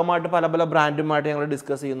 അതിൻ്റെ ഭാഗമായിട്ട് പല ബ്രാൻഡുമായിട്ട് ഞങ്ങൾ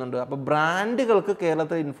ഡിസ്കസ് ചെയ്യുന്നുണ്ട്. അപ്പോൾ ബ്രാൻഡുകൾക്ക്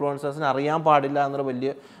കേരളത്തിലെ ഇൻഫ്ലുവൻസേഴ്സിന് അറിയാൻ പാടില്ല എന്നൊരു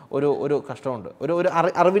വലിയ ഒരു കഷ്ടമുണ്ട്, ഒരു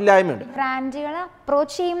അറിവില്ലായ്മയുണ്ട്. ബ്രാൻഡുകളെ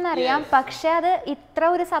അപ്രോച്ച് ചെയ്യുന്നറിയാം, പക്ഷെ അത് ഇത്ര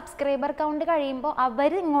ഒരു സബ്സ്ക്രൈബർ കൗണ്ട് കഴിയുമ്പോൾ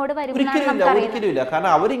അവർ ഇങ്ങോട്ട് വരും ഒരിക്കലും. കാരണം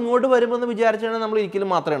അവർ ഇങ്ങോട്ട് വരുമെന്ന് വിചാരിച്ചാൽ നമ്മൾ ഒരിക്കലും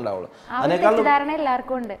മാത്രമേ ഉണ്ടാവുള്ളൂ. അതിനേക്കാൾ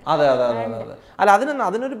എല്ലാവർക്കും ഉണ്ട്. അതെ. അല്ല,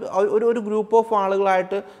 അതിനൊരു ഗ്രൂപ്പ് ഓഫ്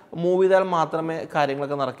ആളുകളായിട്ട് മൂവ് ചെയ്താൽ മാത്രമേ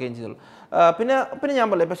കാര്യങ്ങളൊക്കെ നടക്കുകയും ചെയ്യുള്ളൂ. പിന്നെ ഞാൻ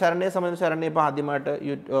പറയാം, ഇപ്പോൾ ശരണ്യയെ സംബന്ധിച്ച് ശരണ്യ ഇപ്പോൾ ആദ്യമായിട്ട്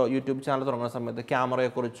യൂട്യൂബ് ചാനൽ തുടങ്ങുന്ന സമയത്ത്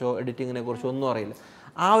ക്യാമറയെക്കുറിച്ചോ എഡിറ്റിങ്ങിനെ കുറിച്ചോ ഒന്നും അറിയില്ല.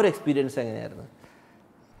 ആ ഒരു എക്സ്പീരിയൻസ് എങ്ങനെയായിരുന്നു?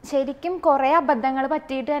 ശരിക്കും കുറേ അബദ്ധങ്ങൾ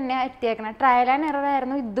പറ്റിയിട്ട് തന്നെ എത്തിയേക്കണം. ട്രയൽ ആൻഡ് എറർ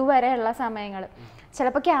ആയിരുന്നു ഇതുവരെയുള്ള സമയങ്ങൾ.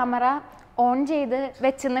 ചിലപ്പോൾ ക്യാമറ ഓൺ ചെയ്ത്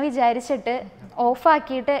വെച്ചെന്ന് വിചാരിച്ചിട്ട്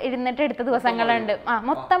ഓഫാക്കിയിട്ട് ഇരുന്നിട്ട് എടുത്ത ദിവസങ്ങളുണ്ട്.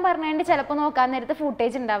 മൊത്തം പറഞ്ഞുകൊണ്ട് ചിലപ്പോൾ നോക്കാൻ നേരത്ത്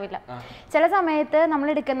ഫുട്ടേജ് ഉണ്ടാവില്ല. ചില സമയത്ത് നമ്മൾ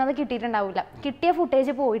എടുക്കുന്നത് കിട്ടിയിട്ടുണ്ടാവില്ല, കിട്ടിയ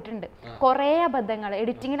ഫുട്ടേജ് പോയിട്ടുണ്ട്. കുറേ അബദ്ധങ്ങൾ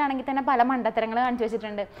എഡിറ്റിങ്ങിലാണെങ്കിൽ തന്നെ പല മണ്ടത്തരങ്ങൾ കാണിച്ചു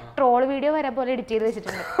വെച്ചിട്ടുണ്ട്. ട്രോൾ വീഡിയോ വരെ പോലെ എഡിറ്റ് ചെയ്ത്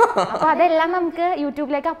വെച്ചിട്ടുണ്ട്. അപ്പോൾ അതെല്ലാം നമുക്ക്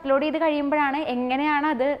യൂട്യൂബിലേക്ക് അപ്ലോഡ് ചെയ്ത് കഴിയുമ്പോഴാണ് എങ്ങനെയാണ്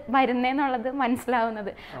അത് വരുന്നതെന്നുള്ളത്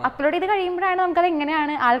മനസ്സിലാവുന്നത്. അപ്ലോഡ് ചെയ്ത് കഴിയുമ്പോഴാണ് നമുക്കത്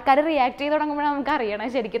എങ്ങനെയാണ് ആൾക്കാർ റിയാക്ട് ചെയ്ത് തുടങ്ങുമ്പോഴാണ് നമുക്ക് അറിയണം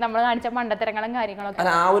ശരിക്കും നമ്മൾ കാണിച്ച മണ്ടത്തരങ്ങളും കാര്യങ്ങളൊക്കെ.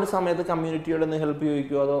 ആ ഒരു സമയത്ത് കമ്മ്യൂണിറ്റിയോട് ഹെൽപ്പ്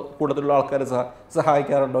ചോദിക്കുമോ അതോ കൂടുതലുള്ള ആൾക്കാർ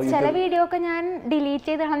സഹായിക്കാറുണ്ടോ? ചില വീഡിയോ ഒക്കെ ഞാൻ ഡിലീറ്റ്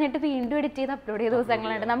ചെയ്ത് കളഞ്ഞിട്ട് വീണ്ടും എഡിറ്റ് ചെയ്ത് അപ്ലോഡ് ചെയ്ത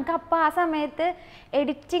ദിവസങ്ങളുണ്ട്. നമുക്ക് അപ്പോൾ ആ സമയത്ത്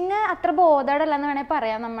എഡിറ്റിംഗ് അത്ര ബോധമല്ലെന്ന് വേണേൽ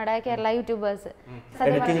പറയാം. നമ്മുടെ കേരള യൂട്യൂബേഴ്സ്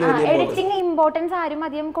എഡിറ്റിംഗ് ഇമ്പോർട്ടൻസ് ആരും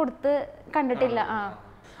അധികം കൊടുത്ത് കണ്ടിട്ടില്ല.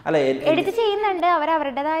 എഡിറ്റ് ചെയ്യുന്നുണ്ട്,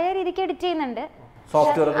 അവരുടേതായ രീതിക്ക് എഡിറ്റ് ചെയ്യുന്നുണ്ട്.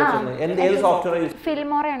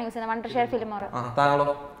 ഫിലിമോറയാണ് യൂസ് ചെയ്യുന്നത്, വണ്ടർഷെയർ ഫിലിമോറ.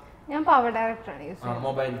 ഞാൻ പവർ ഡയറക്ടറാണ് യൂസ്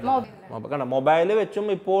ചെയ്യുന്നത്. മൊബൈൽ വെച്ചും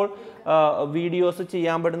ഇപ്പോൾ വീഡിയോസ്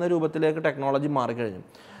ചെയ്യാൻ പറ്റുന്ന രൂപത്തിലേക്ക് ടെക്നോളജി മാറിക്കഴിഞ്ഞു.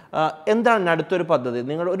 എന്താണ് അടുത്തൊരു പദ്ധതി?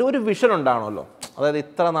 നിങ്ങളുടെ ഒരു വിഷൻ ഉണ്ടാണല്ലോ, അതായത്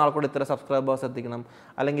ഇത്ര നാൾ കൊണ്ട് ഇത്ര സബ്സ്ക്രൈബേഴ്സ് എത്തിക്കണം,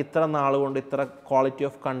 അല്ലെങ്കിൽ ഇത്ര നാൾ കൊണ്ട് ഇത്ര ക്വാളിറ്റി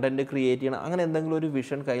ഓഫ് കണ്ടന്റ് ക്രിയേറ്റ് ചെയ്യണം, അങ്ങനെ എന്തെങ്കിലും ഒരു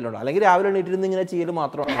വിഷൻ കയ്യിലുണ്ടോ? അല്ലെങ്കിൽ രാവിലെ എണീറ്റിരുന്ന് ഇങ്ങനെ ചെയ്യൽ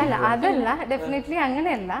മാത്രമാണ്? അല്ല, അതല്ല, ഡെഫിനറ്റ്ലി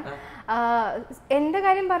അങ്ങനെയല്ല. എൻ്റെ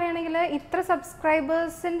കാര്യം പറയുകയാണെങ്കിൽ ഇത്ര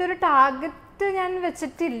സബ്സ്ക്രൈബേഴ്സിൻ്റെ ഒരു ടാർഗറ്റ് ഞാൻ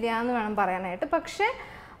വെച്ചിട്ടില്ല എന്ന് വേണം പറയാനായിട്ട്. പക്ഷേ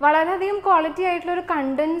വളരെയധികം ക്വാളിറ്റി ആയിട്ടുള്ള ഒരു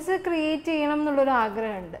കണ്ടന്റ്സ് ക്രിയേറ്റ് ചെയ്യണം എന്നുള്ളൊരു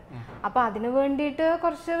ആഗ്രഹമുണ്ട്. അപ്പോൾ അതിന് വേണ്ടിയിട്ട്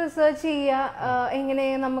കുറച്ച് റിസർച്ച് ചെയ്യുക എങ്ങനെ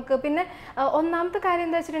നമുക്ക്. പിന്നെ ഒന്നാമത്തെ കാര്യം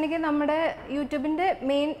എന്താ വെച്ചിട്ടുണ്ടെങ്കിൽ നമ്മുടെ യൂട്യൂബിൻ്റെ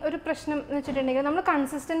മെയിൻ ഒരു പ്രശ്നം എന്ന് വെച്ചിട്ടുണ്ടെങ്കിൽ നമ്മൾ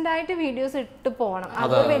കൺസിസ്റ്റൻ്റ് ആയിട്ട് വീഡിയോസ് ഇട്ട് പോകണം.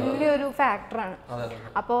 അത് വലിയൊരു ഫാക്ടറാണ്.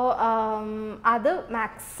 അപ്പോൾ അത്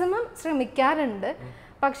മാക്സിമം ശ്രമിക്കാറുണ്ട്.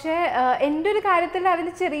 പക്ഷേ എൻ്റെ ഒരു കാര്യത്തിൽ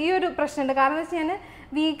അതിന് ചെറിയൊരു പ്രശ്നമുണ്ട്. കാരണം എന്താ വെച്ചാൽ ഞാൻ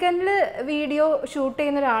വീക്കെൻഡിൽ വീഡിയോ ഷൂട്ട്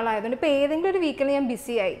ചെയ്യുന്ന ഒരാളായതുകൊണ്ട് ഇപ്പോൾ ഏതെങ്കിലും ഒരു വീക്കെൻഡിൽ ഞാൻ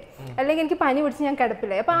ബിസി ആയി, അല്ലെങ്കിൽ എനിക്ക് പനി പിടിച്ച് ഞാൻ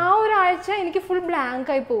കിടപ്പില്ലായി, അപ്പോൾ ആ ഒരാഴ്ച എനിക്ക് ഫുൾ ബ്ലാങ്ക്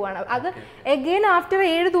ആയി പോവാണ്. അത് എഗെയിൻ ആഫ്റ്റർ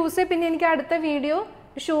 7 ദിവസം പിന്നെ എനിക്ക് അടുത്ത വീഡിയോ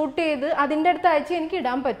ഷൂട്ട് ചെയ്ത് അതിൻ്റെ അടുത്ത ആഴ്ച എനിക്ക്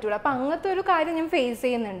ഇടാൻ പറ്റൂല. അപ്പം അങ്ങനത്തെ ഒരു കാര്യം ഞാൻ ഫേസ്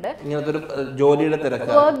ചെയ്യുന്നുണ്ട്.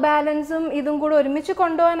 വർക്ക് ബാലൻസും ഇതും കൂടെ ഒരുമിച്ച്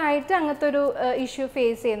കൊണ്ടുപോകാനായിട്ട് അങ്ങനത്തെ ഒരു ഇഷ്യൂ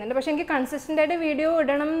ഫേസ് ചെയ്യുന്നുണ്ട്. പക്ഷെ എനിക്ക് കൺസിസ്റ്റൻ്റ് ആയിട്ട് വീഡിയോ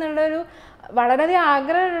ഇടണം എന്നുള്ളൊരു വളരെയധികം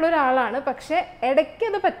ആഗ്രഹമുള്ള ഒരാളാണ്. പക്ഷെ ഇടയ്ക്ക്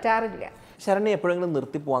അത് പറ്റാറില്ല. ശരണ്യ എപ്പോഴെങ്കിലും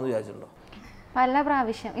നിർത്തി പോകാന്ന് വിചാരിച്ചിട്ടുണ്ടോ? പല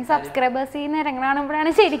പ്രാവശ്യം ഈ സബ്സ്ക്രൈബേഴ്സിൽ നിന്ന്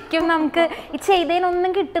ഇറങ്ങണമെപ്പോഴാണ് ശരിക്കും നമുക്ക് ഈ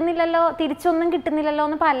ചെയ്തതിനൊന്നും കിട്ടുന്നില്ലല്ലോ, തിരിച്ചൊന്നും കിട്ടുന്നില്ലല്ലോ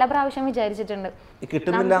എന്ന് പല പ്രാവശ്യം വിചാരിച്ചിട്ടുണ്ട്.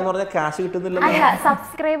 കിട്ടുന്നില്ല എന്ന് പറഞ്ഞാൽ ക്യാഷ് കിട്ടുന്നില്ല, അല്ല,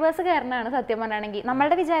 സബ്സ്ക്രൈബേഴ്സ് കയറണാണ് സത്യം പറയുകയാണെങ്കിൽ.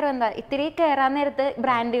 നമ്മളുടെ വിചാരം എന്താ, ഇത്തിരി കയറാൻ നേരത്ത്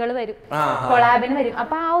ബ്രാൻഡുകൾ വരും, കൊളാബിന് വരും.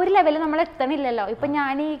 അപ്പൊ ആ ഒരു ലെവലിൽ നമ്മൾ എത്തണില്ലല്ലോ. ഇപ്പൊ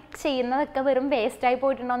ഞാൻ ഈ ചെയ്യുന്നതൊക്കെ വെറും വേസ്റ്റ് ആയി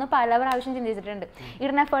പോയിട്ടുണ്ടോ എന്ന് പല പ്രാവശ്യം ചിന്തിച്ചിട്ടുണ്ട്.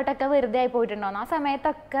 ഇടുന്ന എഫേർട്ടൊക്കെ വെറുതെ ആയി പോയിട്ടുണ്ടോ എന്ന് ആ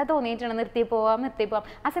സമയത്തൊക്കെ തോന്നിയിട്ടുണ്ട്. നിർത്തി പോവാം.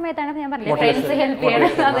 ആ സമയത്താണ് ഞാൻ പറഞ്ഞത് ഫ്രണ്ട്സ് ഹെൽപ്പ്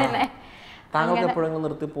ചെയ്യണം. അത് തന്നെ. താങ്കൾക്ക് എപ്പോഴെങ്കിലും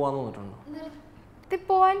നിർത്തി പോവാൻ തോന്നിയിട്ടുണ്ടോ?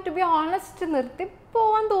 നിർത്തിപ്പോവാൻ ടു ബി ഓണസ്റ്റ്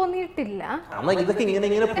നിർത്തിപ്പോവാൻ തോന്നിയിട്ടില്ല.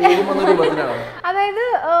 അതായത്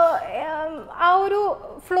ആ ഒരു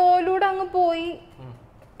ഫ്ലോയിലൂടെ അങ്ങ് പോയി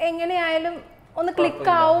എങ്ങനെയായാലും ഒന്ന്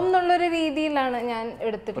ക്ലിക്ക് ആവും എന്നുള്ളൊരു രീതിയിലാണ് ഞാൻ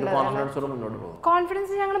എടുത്തിട്ടുള്ളത്.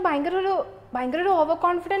 കോൺഫിഡൻസ് ഞങ്ങൾ ഭയങ്കര ഒരു ഓവർ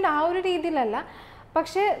കോൺഫിഡൻറ്റ് ആ ഒരു രീതിയിലല്ല.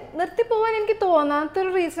 പക്ഷെ നിർത്തിപ്പോവാൻ എനിക്ക് തോന്നാത്തൊരു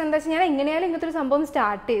റീസൺ എന്താ വെച്ചാൽ ഞാൻ എങ്ങനെയായാലും ഇങ്ങനത്തെ ഒരു സംഭവം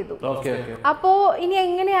സ്റ്റാർട്ട് ചെയ്തു. അപ്പോൾ ഇനി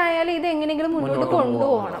എങ്ങനെയായാലും ഇത് എങ്ങനെയെങ്കിലും മുന്നോട്ട്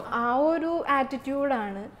കൊണ്ടുപോകണം, ആ ഒരു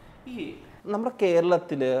ആറ്റിറ്റ്യൂഡാണ്. നമ്മുടെ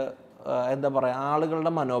കേരളത്തിൽ എന്താ പറയുക,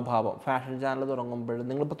 ആളുകളുടെ മനോഭാവം ഫാഷൻ ചാനൽ തുടങ്ങുമ്പോൾ,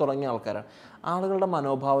 നിങ്ങളിപ്പോൾ തുടങ്ങിയ ആൾക്കാരാണ്, ആളുകളുടെ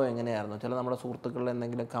മനോഭാവം എങ്ങനെയായിരുന്നു? ചില നമ്മുടെ സുഹൃത്തുക്കളുടെ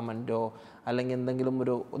എന്തെങ്കിലും കമൻറ്റോ അല്ലെങ്കിൽ എന്തെങ്കിലും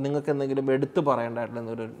നിങ്ങൾക്ക് എന്തെങ്കിലും എടുത്തു പറയേണ്ടതായിട്ടുള്ള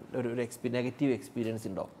ഒരു നെഗറ്റീവ് എക്സ്പീരിയൻസ്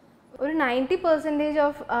ഉണ്ടോ? ഒരു 90%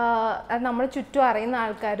 ഓഫ് നമ്മൾ ചുറ്റും അറിയുന്ന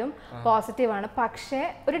ആൾക്കാരും പോസിറ്റീവാണ്. പക്ഷേ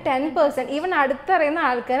ഒരു 10% ഈവൻ അടുത്തറിയുന്ന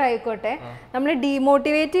ആൾക്കാരായിക്കോട്ടെ നമ്മളെ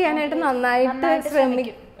ഡീമോട്ടിവേറ്റ് ചെയ്യാനായിട്ട് നന്നായിട്ട്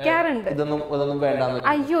ശ്രമിക്കാറുണ്ട്.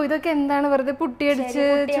 അയ്യോ ഇതൊക്കെ എന്താണ് വെറുതെ പുട്ടിയടിച്ച്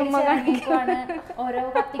ചുമ്മാ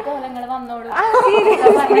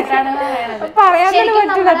പറയാൻ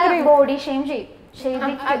ബോഡി ഷെയിം ചെയ്യും.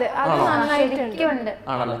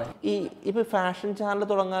 ഇപ്പൊ ഫാഷൻ ചാനൽ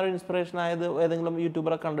തുടങ്ങാൻ ഒരു ഇൻസ്പിറേഷൻ ആയത് ഏതെങ്കിലും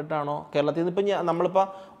യൂട്യൂബറെ കണ്ടിട്ടാണോ? കേരളത്തിൽ നിന്ന് ഇപ്പൊ നമ്മളിപ്പോ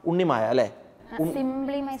ഉണ്ണിമായ അല്ലെ,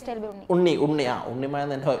 ഉണ്ണിമായ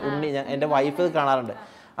എന്റെ വൈഫ് കാണാറുണ്ട്.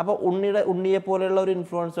 അപ്പൊ ഉണ്ണിയെ പോലെയുള്ള ഒരു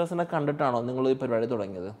ഇൻഫ്ലുവൻസേഴ്സിനെ കണ്ടിട്ടാണോ നിങ്ങൾ ഈ പരിപാടി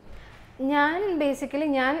തുടങ്ങിയത്? ഞാൻ ബേസിക്കലി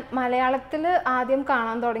മലയാളത്തിൽ ആദ്യം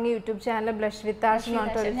കാണാൻ തുടങ്ങിയ യൂട്യൂബ് ചാനൽ ബ്ലഷ് വിത്ത് ആഷ് എന്ന്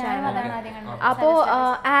പറഞ്ഞിട്ടൊരു ചാനലാണ്. അപ്പോൾ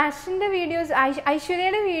ആഷിൻ്റെ വീഡിയോസ്,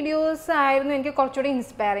 ഐശ്വര്യയുടെ വീഡിയോസ് ആയിരുന്നു എനിക്ക് കുറച്ചുകൂടി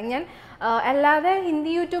ഇൻസ്പയറിങ്. ഞാൻ അല്ലാതെ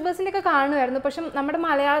ഹിന്ദി യൂട്യൂബേഴ്സിൻ്റെ ഒക്കെ കാണുമായിരുന്നു. പക്ഷെ നമ്മുടെ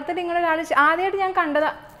മലയാളത്തിൽ ഇങ്ങനെ ഒരാൾ ആദ്യമായിട്ട് ഞാൻ കണ്ടത്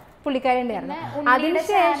പുള്ളിക്കാരൻ്റെ ആയിരുന്നു.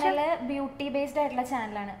 അതിനുശേഷം ബ്യൂട്ടി ബേസ്ഡ് ആയിട്ടുള്ള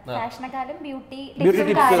ചാനലാണ്. ഫാഷനെക്കാളും ബ്യൂട്ടി.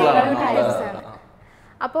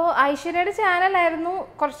 അപ്പോൾ ഐശ്വര്യയുടെ ചാനലായിരുന്നു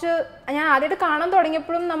കുറച്ച് ഞാൻ ആദ്യമായിട്ട് കാണാൻ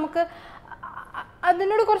തുടങ്ങിയപ്പോഴും നമുക്ക്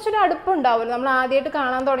അതിനോട് കുറച്ചൊരു അടുപ്പുണ്ടാവുമല്ലോ, നമ്മൾ ആദ്യമായിട്ട്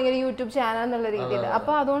കാണാൻ തുടങ്ങിയ ഒരു യൂട്യൂബ് ചാനൽ എന്നുള്ള രീതിയിൽ.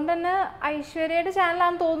 അപ്പോൾ അതുകൊണ്ട് തന്നെ ഐശ്വര്യയുടെ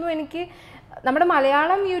ചാനലാണെന്ന് തോന്നുന്നു എനിക്ക് നമ്മുടെ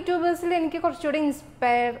മലയാളം യൂട്യൂബേഴ്സിൽ എനിക്ക് കുറച്ചുകൂടി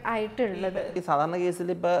ഇൻസ്പയർ ആയിട്ടുള്ളത്. ഈ സാധാരണ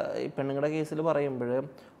കേസിൽ ഇപ്പോൾ പെണ്ണുങ്ങളുടെ കേസിൽ പറയുമ്പോൾ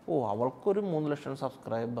അവൾക്കൊരു 3 ലക്ഷം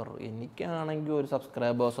സബ്സ്ക്രൈബർ, എനിക്കാണെങ്കിൽ ഒരു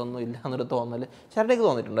സബ്സ്ക്രൈബേഴ്സ് ഒന്നും ഇല്ല എന്നൊരു തോന്നല് ശരിക്കും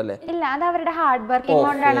തോന്നിയിട്ടുണ്ടല്ലേ? ഇല്ല, അത് അവരുടെ ഹാർഡ് വർക്കിംഗ്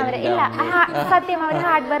കൊണ്ടാണ്. അവർ ഇല്ല സത്യം അവർ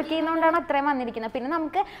ഹാർഡ് വർക്ക് ചെയ്യുന്നതുകൊണ്ടാണ് അത്രയും വന്നിരിക്കുന്നത്. പിന്നെ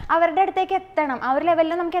നമുക്ക് അവരുടെ അടുത്തേക്ക് എത്തണം, ആ ഒരു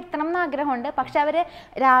ലെവലിൽ നമുക്ക് എത്തണം എന്ന് ആഗ്രഹമുണ്ട്. പക്ഷെ അവർ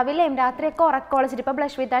രാവിലെയും രാത്രിയൊക്കെ ഉറക്കമൊളിച്ചിട്ട്, ഇപ്പോൾ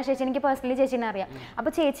ബ്ലഷ് വിത്ത് ആ ചേച്ചി എനിക്ക് പേഴ്സണലി ചേച്ചീനെ അറിയാം.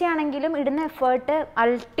 അപ്പോൾ ചേച്ചിയാണെങ്കിലും ഇടുന്ന എഫേർട്ട്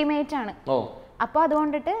അൾട്ടിമേറ്റ് ആണ്. അപ്പോൾ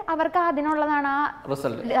അതുകൊണ്ടിട്ട് അവർക്ക് അതിനുള്ളതാണ് ആ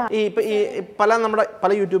റിസൾട്ട്. ഈ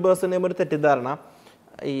പല യൂട്യൂബേഴ്സിൻ്റെയും ഒരു തെറ്റിദ്ധാരണ,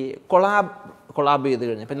 ഈ കൊളാബ് ചെയ്ത്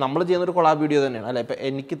കഴിഞ്ഞാൽ ഇപ്പം നമ്മൾ ചെയ്യുന്നൊരു കൊളാബ് വീഡിയോ തന്നെയാണ് അല്ലേ. ഇപ്പം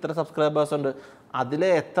എനിക്ക് ഇത്ര സബ്സ്ക്രൈബേഴ്സ് ഉണ്ട്, അതിൽ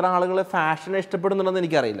എത്ര ആളുകൾ ഫാഷനെ ഇഷ്ടപ്പെടുന്നുണ്ടെന്ന്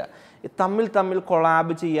എനിക്കറിയില്ല. തമ്മിൽ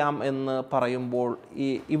കൊളാബ് ചെയ്യാം എന്ന് പറയുമ്പോൾ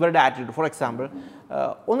ഇവരുടെ ആറ്റിറ്റ്യൂഡ്, ഫോർ എക്സാമ്പിൾ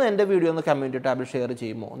ഒന്ന് എൻ്റെ വീഡിയോ ഒന്ന് കമ്മ്യൂണിറ്റി ടാബിൽ ഷെയർ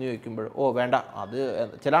ചെയ്യുമോ എന്ന് ചോദിക്കുമ്പോൾ വേണ്ട, അത്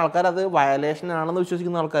ചില ആൾക്കാർ അത് വയലേഷൻ ആണെന്ന്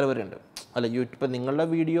വിശ്വസിക്കുന്ന ആൾക്കാർ വരെയുണ്ട് അല്ല. ഇപ്പം നിങ്ങളുടെ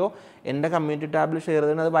വീഡിയോ എൻ്റെ കമ്മ്യൂണിറ്റി ടാബിൽ ഷെയർ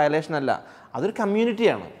ചെയ്യുന്നത് അത് വയലേഷൻ അല്ല, അതൊരു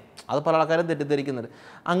കമ്മ്യൂണിറ്റിയാണ്. അത് പല ആൾക്കാരും തെറ്റിദ്ധരിക്കുന്നുണ്ട്.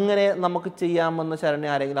 അങ്ങനെ നമുക്ക് ചെയ്യാമെന്ന് ശരണ്യ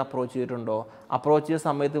ആരെങ്കിലും അപ്രോച്ച് ചെയ്തിട്ടുണ്ടോ? അപ്രോച്ച് ചെയ്ത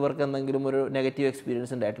സമയത്ത് ഇവർക്ക് എന്തെങ്കിലും ഒരു നെഗറ്റീവ്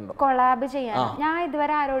എക്സ്പീരിയൻസ് ഉണ്ടായിട്ടുണ്ടോ? കൊളാബ് ചെയ്യാൻ ഞാൻ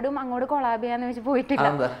ഇതുവരെ ആരോടും അങ്ങോട്ട് കൊളാബ് ചെയ്യാന്ന് വെച്ച് പോയിട്ടില്ല.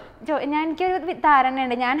 എനിക്കൊരു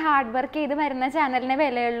ധാരണയുണ്ട്, ഞാൻ ഹാർഡ് വർക്ക് ചെയ്ത് വരുന്ന ചാനലിനെ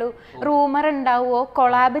വിലയുള്ളൂ. റൂമർ ഉണ്ടാവുമോ,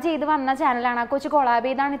 കൊളാബ് ചെയ്ത് വന്ന ചാനലാണ്, ആ കൊച്ചു കൊളാബ്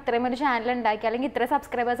ചെയ്താണ് ഇത്രയും ഒരു ചാനൽ ഉണ്ടാക്കി, അല്ലെങ്കിൽ ഇത്ര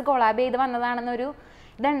സബ്സ്ക്രൈബേഴ്സ് കൊളാബ് ചെയ്ത് വന്നതാണെന്നൊരു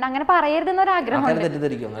ഇതുണ്ട്. അങ്ങനെ പറയരുതെന്നൊരു ആഗ്രഹമുണ്ട്.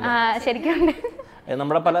 ശരിക്കും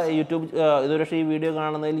നമ്മുടെ പല യൂട്യൂബ് ഇതൊരു പക്ഷേ ഈ വീഡിയോ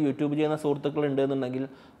കാണുന്നതിൽ യൂട്യൂബ് ചെയ്യുന്ന സുഹൃത്തുക്കൾ ഉണ്ട് എന്നുണ്ടെങ്കിൽ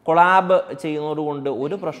കൊളാബ് ചെയ്യുന്നത് കൊണ്ട്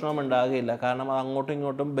ഒരു പ്രശ്നവും ഉണ്ടാകുകയില്ല. കാരണം അത് അങ്ങോട്ടും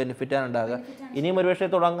ഇങ്ങോട്ടും ബെനിഫിറ്റാണ് ഉണ്ടാകുക. ഇനിയും ഒരുപക്ഷെ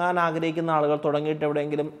തുടങ്ങാൻ ആഗ്രഹിക്കുന്ന ആളുകൾ തുടങ്ങിയിട്ട്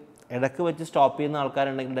എവിടെയെങ്കിലും ഇടയ്ക്ക് വെച്ച് സ്റ്റോപ്പ് ചെയ്യുന്ന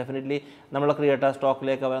ആൾക്കാരുണ്ടെങ്കിൽ ഡെഫിനറ്റ്ലി നമ്മളെ ക്രിയേറ്റേഴ്സ്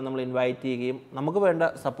ടോക്കിലേക്ക് അവരെ നമ്മൾ ഇൻവൈറ്റ് ചെയ്യുകയും നമുക്ക് വേണ്ട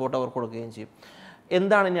സപ്പോർട്ട് അവർക്ക് കൊടുക്കുകയും ചെയ്യും.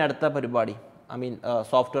 എന്താണ് ഇനി അടുത്ത പരിപാടി? ഐ മീൻ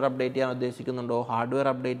സോഫ്റ്റ്വെയർ അപ്ഡേറ്റ് ചെയ്യാൻ ഉദ്ദേശിക്കുന്നുണ്ടോ, ഹാർഡ്വെയർ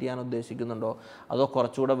അപ്ഡേറ്റ് ചെയ്യാൻ ഉദ്ദേശിക്കുന്നുണ്ടോ, അതോ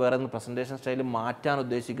കുറച്ചുകൂടെ വേറെ പ്രസൻറ്റേഷൻ സ്റ്റൈൽ മാറ്റാൻ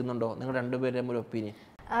ഉദ്ദേശിക്കുന്നുണ്ടോ? നിങ്ങൾ രണ്ടുപേരുടെയും ഒരു ഒപ്പീനിയൻ.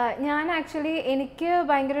 ഞാൻ ആക്ച്വലി എനിക്ക്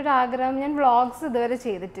ഭയങ്കര ഒരു ആഗ്രഹം, ഞാൻ വ്ളോഗ്സ് ഇതുവരെ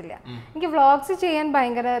ചെയ്തിട്ടില്ല. എനിക്ക് വ്ളോഗ്സ് ചെയ്യാൻ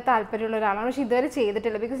ഭയങ്കര താല്പര്യമുള്ള ഒരാളാണ്, പക്ഷെ ഇതുവരെ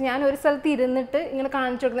ചെയ്തിട്ടില്ല. ബിക്കോസ് ഞാൻ ഒരു സ്ഥലത്ത് ഇരുന്നിട്ട് ഇങ്ങനെ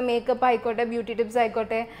കാണിച്ചു കൊടുക്കുന്ന മേക്കപ്പ് ആയിക്കോട്ടെ, ബ്യൂട്ടി ടിപ്സ്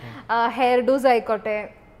ആയിക്കോട്ടെ, ഹെയർ ഡൂസ് ആയിക്കോട്ടെ,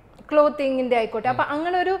 ക്ലോത്തിങ്ങിൻ്റെ ആയിക്കോട്ടെ, അപ്പം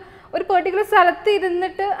അങ്ങനെ ഒരു പെർട്ടിക്കുലർ സ്ഥലത്ത്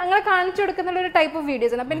ഇരുന്നിട്ട് അങ്ങനെ കാണിച്ചു കൊടുക്കുന്ന ഒരു ടൈപ്പ് ഓഫ്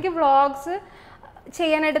വീഡിയോസ് ആണ്. അപ്പം എനിക്ക് വ്ളോഗ്സ്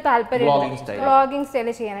ചെയ്യാനായിട്ട് താല്പര്യമുണ്ട്, വ്ളോഗിങ്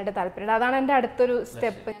സ്റ്റൈല് ചെയ്യാനായിട്ട് താല്പര്യമുണ്ട്. അതാണ് എൻ്റെ അടുത്തൊരു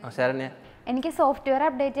സ്റ്റെപ്പ്. എനിക്ക് സോഫ്റ്റ്വെയർ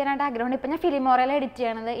അപ്ഡേറ്റ് ചെയ്യാനായിട്ട് ആഗ്രഹമുണ്ട്. ഇപ്പം ഞാൻ ഫിലിമോറയിൽ എഡിറ്റ്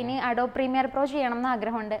ചെയ്യണത്, ഇനി അഡോബ് പ്രീമിയർ പ്രോ ചെയ്യണം എന്ന്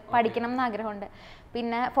ആഗ്രഹമുണ്ട്, പഠിക്കണം എന്ന് ആഗ്രഹമുണ്ട്.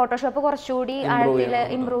 പിന്നെ ഫോട്ടോഷോപ്പ് കുറച്ചുകൂടി ആഴത്തിൽ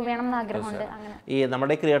ഇമ്പ്രൂവ് ചെയ്യണം എന്ന് ആഗ്രഹമുണ്ട്. അങ്ങനെ ഈ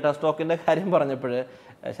നമ്മുടെ ക്രിയേറ്റർ സ്റ്റോക്കിൻ്റെ കാര്യം പറഞ്ഞപ്പോൾ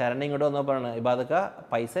ശരണ്യ ഇങ്ങോട്ട് വന്നപ്പോഴാണ് ഇബാദക്ക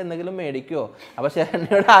പൈസ എന്തെങ്കിലും മേടിക്കുമോ? അപ്പോൾ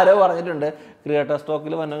ശരണ്യയോട് ആരോ പറഞ്ഞിട്ടുണ്ട് ക്രിയേറ്റർ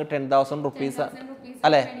സ്റ്റോക്കിൽ വന്നെങ്കിൽ 10,000 റുപ്പീസ്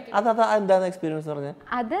അല്ലേ? എന്താണ് എക്സ്പീരിയൻസ് പറഞ്ഞത്?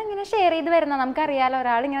 അത് ഇങ്ങനെ ഷെയർ ചെയ്ത് വരുന്ന നമുക്കറിയാലോ,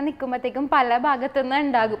 ഒരാൾ ഇങ്ങനെ നിൽക്കുമ്പോഴത്തേക്കും പല ഭാഗത്തുനിന്ന്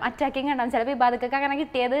ഉണ്ടാകും, അറ്റാക്കിങ് ഉണ്ടാവും. ചിലപ്പോൾ ഇബാദക്കൊക്കെ അങ്ങനെ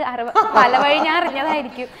കിട്ടിയത് പല വഴി ഞാൻ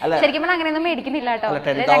അറിഞ്ഞതായിരിക്കും. ശരിക്കും അങ്ങനെയൊന്നും മേടിക്കുന്നില്ല കേട്ടോ.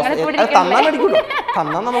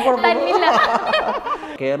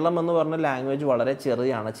 കേരളം എന്ന് പറഞ്ഞ ലാംഗ്വേജ് വളരെ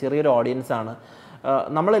ചെറിയൊരു ഓഡിയൻസ് ആണ്.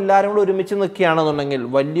 നമ്മളെല്ലാവരും കൂടെ ഒരുമിച്ച് നിൽക്കുകയാണെന്നുണ്ടെങ്കിൽ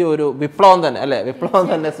വലിയൊരു വിപ്ലവം തന്നെ അല്ലേ, വിപ്ലവം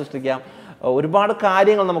തന്നെ സൃഷ്ടിക്കാം. ഒരുപാട്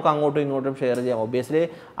കാര്യങ്ങൾ നമുക്ക് അങ്ങോട്ടും ഇങ്ങോട്ടും ഷെയർ ചെയ്യാം. ഒബ്വിയസ്ലി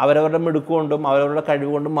അവരവരുടെ മിടുക്കുകൊണ്ടും അവരവരുടെ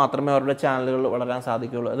കഴിവുകൊണ്ടും മാത്രമേ അവരുടെ ചാനലുകൾ വളരാൻ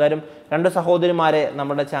സാധിക്കുകയുള്ളൂ. ഏതായാലും രണ്ട് സഹോദരിമാരെ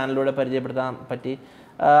നമ്മുടെ ചാനലിലൂടെ പരിചയപ്പെടുത്താൻ പറ്റി.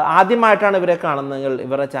 ആദ്യമായിട്ടാണ് ഇവരെ കാണുന്നതെങ്കിൽ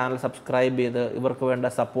ഇവരുടെ ചാനൽ സബ്സ്ക്രൈബ് ചെയ്ത് ഇവർക്ക് വേണ്ട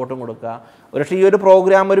സപ്പോർട്ടും കൊടുക്കുക. പക്ഷേ ഈ ഒരു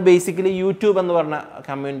പ്രോഗ്രാം ഒരു ബേസിക്കലി യൂട്യൂബ് എന്ന് പറഞ്ഞ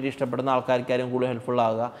കമ്മ്യൂണിറ്റി ഇഷ്ടപ്പെടുന്ന ആൾക്കാർക്കാരും കൂടുതൽ ഹെൽപ്ഫുൾ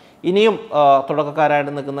ആകുക. ഇനിയും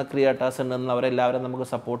തുടക്കക്കാരായിട്ട് നിൽക്കുന്ന ക്രിയേറ്റേഴ്സ് ഉണ്ടെന്ന് അവരെല്ലാവരും നമുക്ക്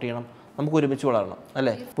സപ്പോർട്ട് ചെയ്യണം, നമുക്ക് ഒരുമിച്ച് വളരണം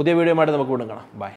അല്ലേ. പുതിയ വീഡിയോ ആയിട്ട് നമുക്ക് വീണ്ടും കാണാം. ബൈ.